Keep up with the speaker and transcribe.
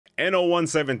Anno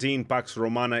 117 Pax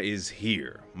Romana is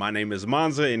here. My name is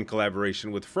Monza in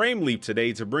collaboration with FrameLeap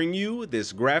today to bring you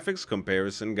this graphics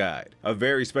comparison guide. A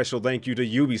very special thank you to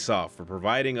Ubisoft for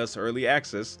providing us early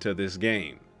access to this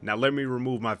game. Now let me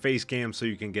remove my face cam so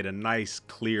you can get a nice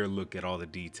clear look at all the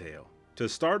detail. To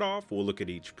start off, we'll look at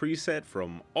each preset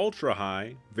from ultra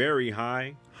high, very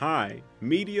high, high,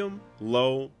 medium,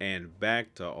 low, and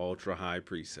back to ultra high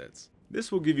presets. This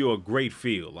will give you a great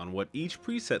feel on what each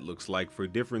preset looks like for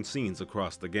different scenes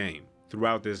across the game.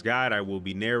 Throughout this guide, I will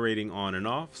be narrating on and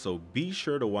off, so be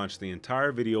sure to watch the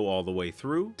entire video all the way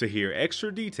through to hear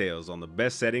extra details on the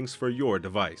best settings for your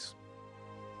device.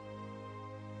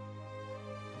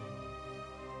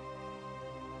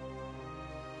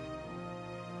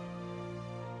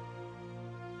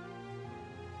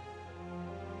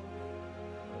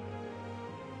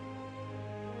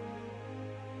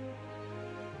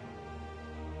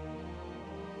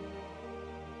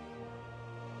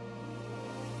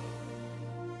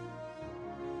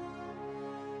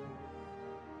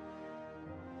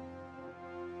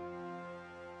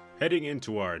 Heading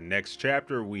into our next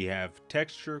chapter, we have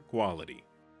texture quality.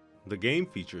 The game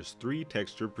features 3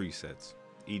 texture presets.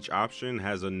 Each option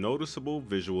has a noticeable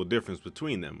visual difference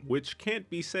between them, which can't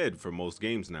be said for most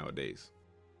games nowadays.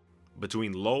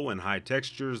 Between low and high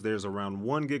textures, there's around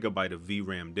 1 GB of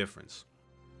VRAM difference.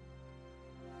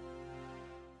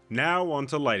 Now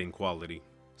onto lighting quality.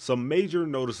 Some major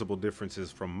noticeable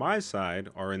differences from my side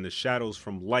are in the shadows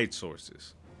from light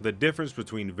sources. The difference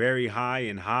between very high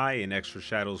and extra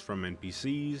shadows from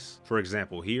NPCs, for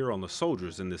example here on the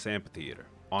soldiers in this amphitheater.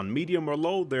 On medium or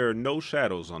low, there are no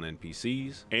shadows on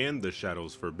NPCs, and the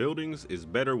shadows for buildings is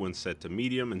better when set to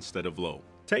medium instead of low.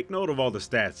 Take note of all the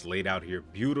stats laid out here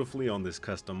beautifully on this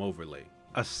custom overlay,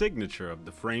 a signature of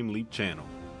the FrameLeap channel.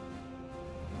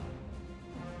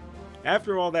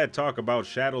 After all that talk about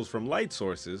shadows from light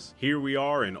sources, here we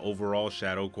are in overall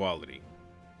shadow quality.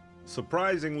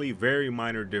 Surprisingly, very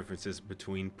minor differences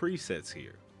between presets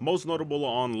here. Most notable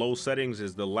on low settings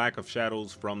is the lack of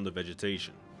shadows from the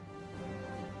vegetation.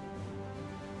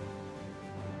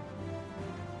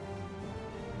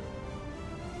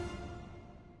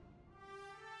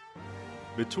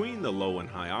 Between the low and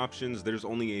high options, there's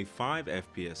only a 5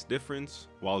 FPS difference,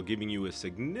 while giving you a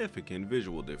significant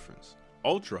visual difference.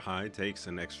 Ultra high takes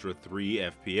an extra 3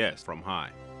 FPS from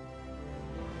high.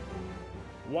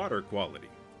 Water quality.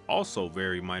 Also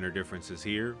very minor differences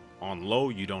here. On low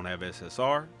you don't have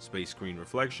SSR, space screen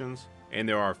reflections, and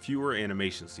there are fewer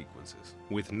animation sequences,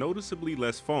 with noticeably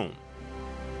less foam.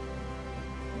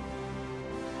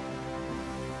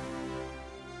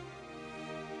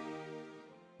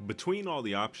 Between all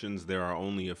the options there are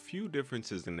only a few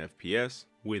differences in FPS,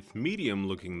 with medium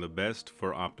looking the best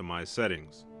for optimized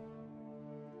settings.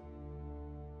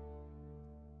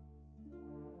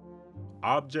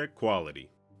 Object quality.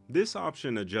 This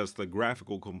option adjusts the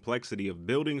graphical complexity of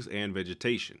buildings and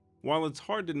vegetation. While it's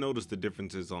hard to notice the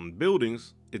differences on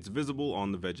buildings, it's visible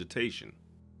on the vegetation.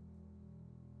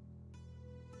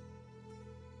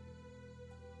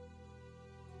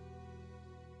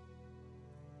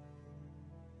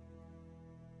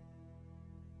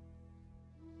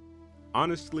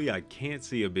 Honestly, I can't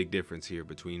see a big difference here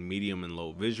between medium and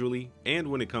low visually, and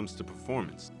when it comes to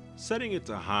performance. Setting it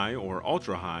to high or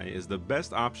ultra high is the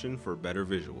best option for better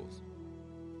visuals.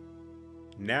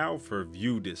 Now for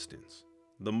view distance.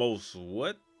 The most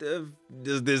what does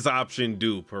this option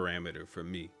do parameter for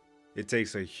me. It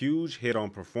takes a huge hit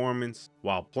on performance.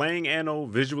 While playing Anno,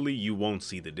 visually you won't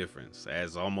see the difference,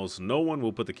 as almost no one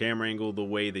will put the camera angle the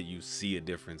way that you see a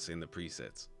difference in the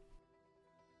presets.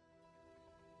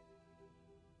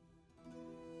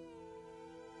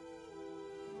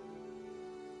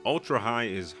 Ultra high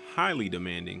is highly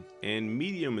demanding, and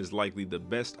medium is likely the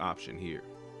best option here.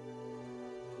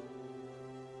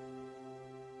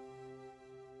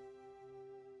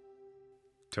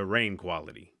 Terrain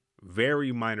quality.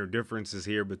 Very minor differences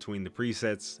here between the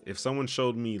presets. If someone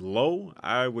showed me low,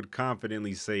 I would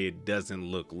confidently say it doesn't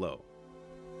look low.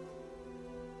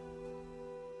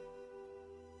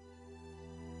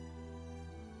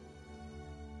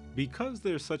 Because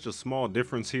there's such a small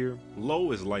difference here,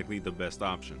 low is likely the best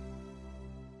option.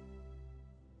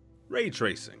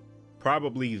 Raytracing.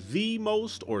 Probably the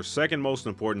most or second most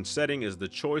important setting is the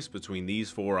choice between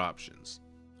these 4 options: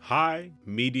 high,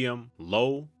 medium,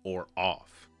 low, or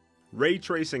off.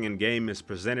 Raytracing in game is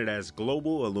presented as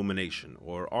global illumination,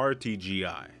 or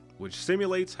RTGI, which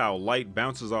simulates how light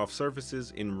bounces off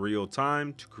surfaces in real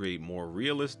time to create more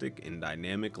realistic and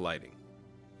dynamic lighting.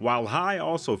 While high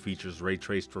also features ray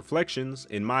traced reflections,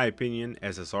 in my opinion,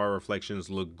 SSR reflections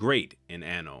look great in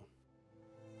Anno.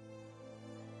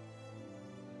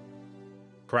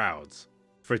 Crowds.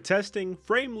 For testing,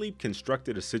 FrameLeap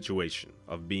constructed a situation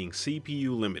of being CPU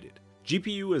limited.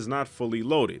 GPU is not fully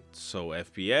loaded, so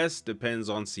FPS depends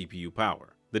on CPU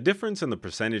power. The difference in the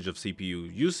percentage of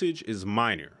CPU usage is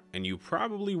minor, and you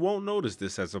probably won't notice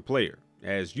this as a player,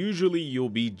 as usually you'll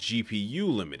be GPU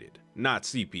limited, not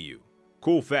CPU.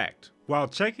 Cool fact, while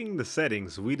checking the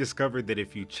settings, we discovered that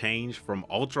if you change from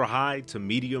ultra high to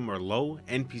medium or low,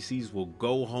 NPCs will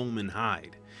go home and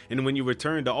hide. And when you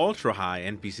return to ultra high,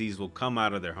 NPCs will come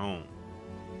out of their home.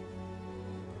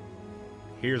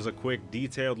 Here's a quick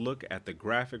detailed look at the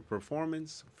graphic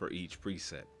performance for each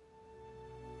preset.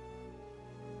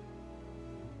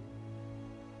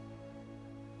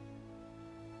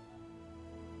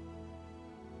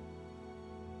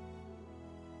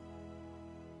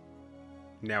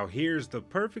 Now here's the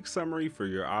perfect summary for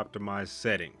your optimized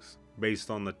settings.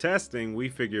 Based on the testing, we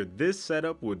figured this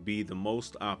setup would be the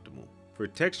most optimal. For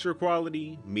texture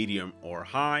quality, medium or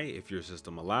high if your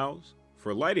system allows.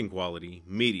 For lighting quality,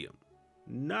 medium.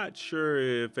 Not sure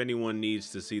if anyone needs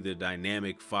to see the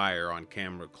dynamic fire on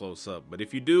camera close up, but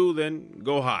if you do, then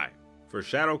go high. For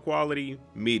shadow quality,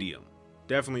 medium.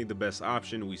 Definitely the best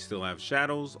option, we still have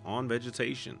shadows on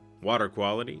vegetation. Water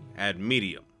quality, add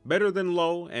medium. Better than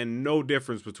low and no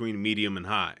difference between medium and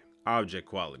high. Object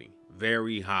quality,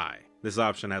 very high. This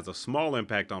option has a small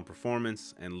impact on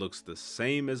performance and looks the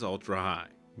same as ultra high.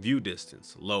 View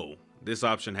distance, low. This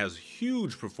option has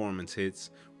huge performance hits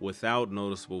without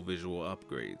noticeable visual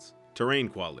upgrades. Terrain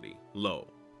quality, low.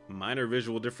 Minor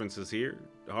visual differences here.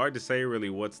 Hard to say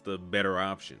really what's the better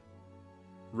option.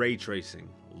 Ray tracing,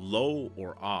 low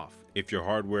or off. If your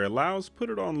hardware allows, put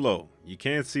it on low. You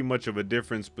can't see much of a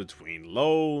difference between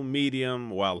low, medium,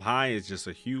 while high is just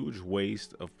a huge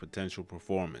waste of potential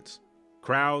performance.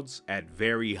 Crowds at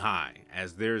very high,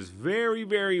 as there's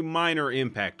very minor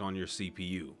impact on your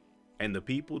CPU. And the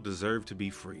people deserve to be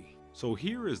free. So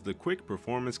here is the quick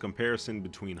performance comparison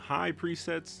between high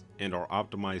presets and our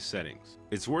optimized settings.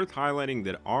 It's worth highlighting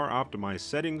that our optimized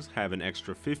settings have an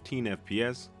extra 15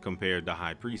 FPS compared to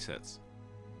high presets.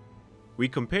 We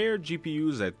compared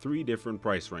GPUs at 3 different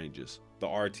price ranges. The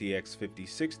RTX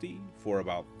 5060 for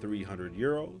about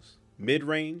 €300,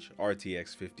 mid-range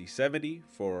RTX 5070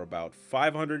 for about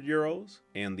 €500,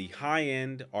 and the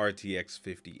high-end RTX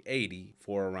 5080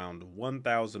 for around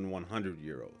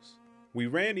 €1,100. We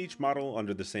ran each model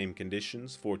under the same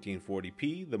conditions,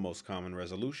 1440p, the most common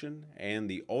resolution, and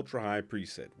the ultra-high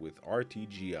preset with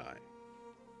RTGI.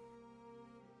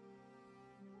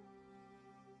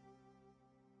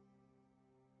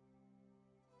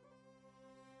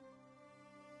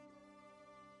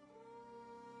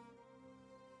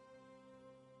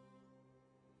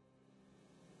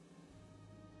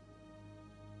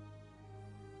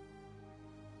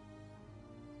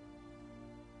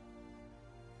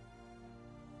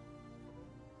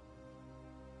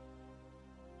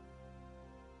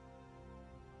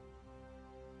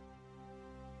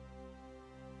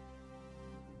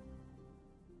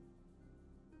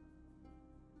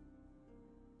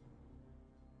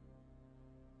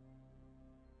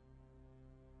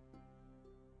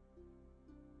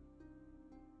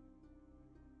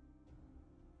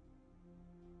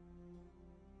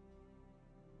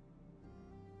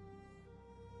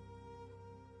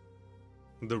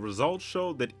 The results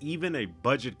showed that even a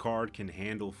budget card can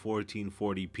handle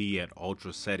 1440p at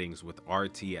ultra settings with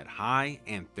RT at high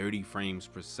and 30 frames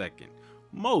per second.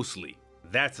 Mostly.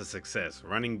 That's a success,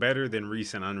 running better than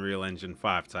recent Unreal Engine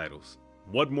 5 titles.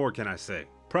 What more can I say?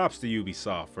 Props to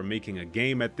Ubisoft for making a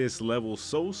game at this level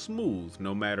so smooth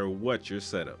no matter what your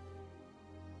setup.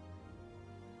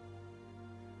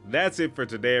 That's it for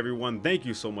today, everyone. Thank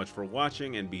you so much for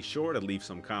watching, and be sure to leave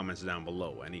some comments down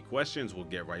below. Any questions, we'll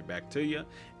get right back to you.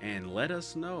 And let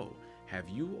us know, have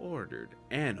you ordered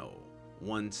Anno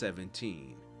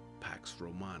 117 Pax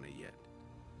Romana yet?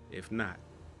 If not,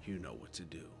 you know what to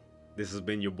do. This has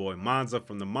been your boy Monza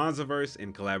from the Monzaverse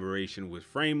in collaboration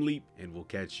with FrameLeap, and we'll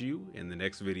catch you in the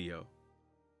next video.